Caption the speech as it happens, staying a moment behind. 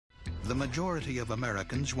The majority of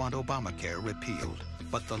Americans want Obamacare repealed,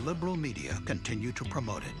 but the liberal media continue to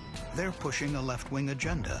promote it. They're pushing a left-wing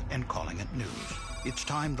agenda and calling it news. It's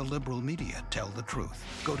time the liberal media tell the truth.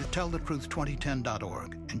 Go to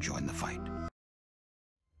tellthetruth2010.org and join the fight.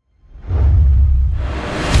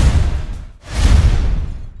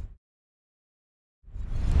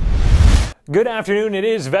 Good afternoon. It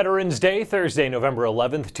is Veterans Day, Thursday, November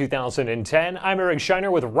 11th, 2010. I'm Eric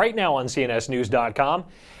Shiner with Right Now on CNSNews.com.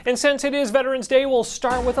 And since it is Veterans Day, we'll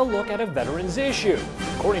start with a look at a veterans issue.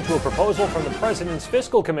 According to a proposal from the President's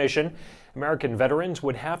Fiscal Commission, American veterans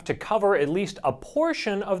would have to cover at least a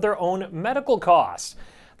portion of their own medical costs.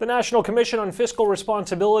 The National Commission on Fiscal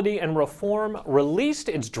Responsibility and Reform released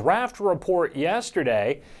its draft report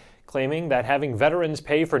yesterday, claiming that having veterans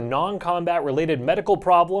pay for non-combat related medical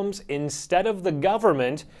problems instead of the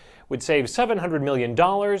government would save $700 million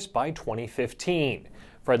by 2015.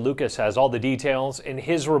 Fred Lucas has all the details in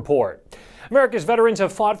his report. America's veterans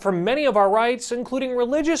have fought for many of our rights, including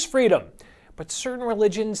religious freedom. But certain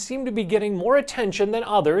religions seem to be getting more attention than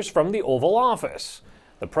others from the Oval Office.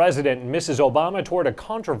 The President and Mrs. Obama toured a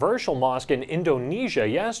controversial mosque in Indonesia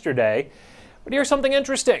yesterday. But here's something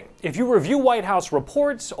interesting. If you review White House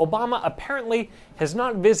reports, Obama apparently has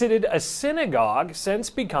not visited a synagogue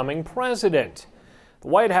since becoming president. The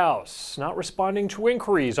White House not responding to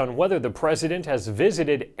inquiries on whether the president has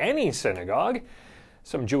visited any synagogue.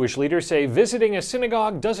 Some Jewish leaders say visiting a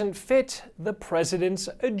synagogue doesn't fit the president's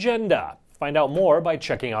agenda. Find out more by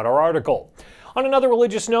checking out our article. On another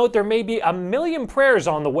religious note, there may be 1 million prayers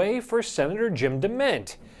on the way for Senator Jim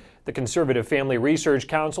DeMint. The Conservative Family Research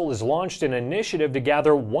Council has launched an initiative to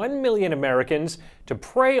gather 1 million Americans to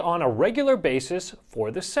pray on a regular basis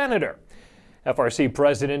for the senator. FRC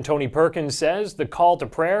President Tony Perkins says the call to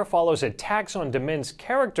prayer follows attacks on DeMint's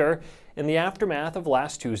character in the aftermath of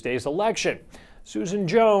last Tuesday's election. Susan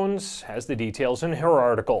Jones has the details in her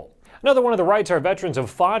article. Another one of the rights our veterans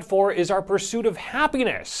have fought for is our pursuit of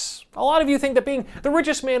happiness. A lot of you think that being the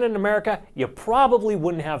richest man in America, you probably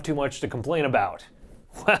wouldn't have too much to complain about.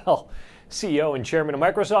 Well, CEO and Chairman of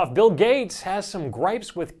Microsoft Bill Gates has some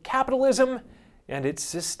gripes with capitalism and its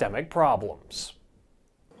systemic problems.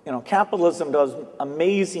 You know, capitalism does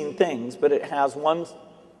amazing things, but it has one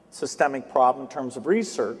systemic problem in terms of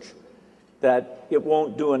research, that it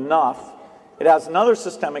won't do enough. It has another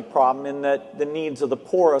systemic problem in that the needs of the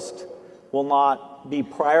poorest will not be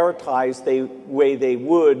prioritized the way they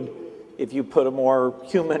would if you put a more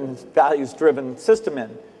human, values-driven system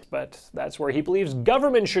in. But that's where he believes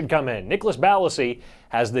government should come in. Nicholas Balassi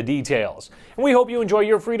has the details. And we hope you enjoy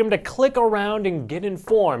your freedom to click around and get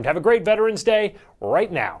informed. Have a great Veterans Day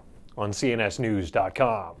right now on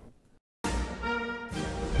CNSNews.com.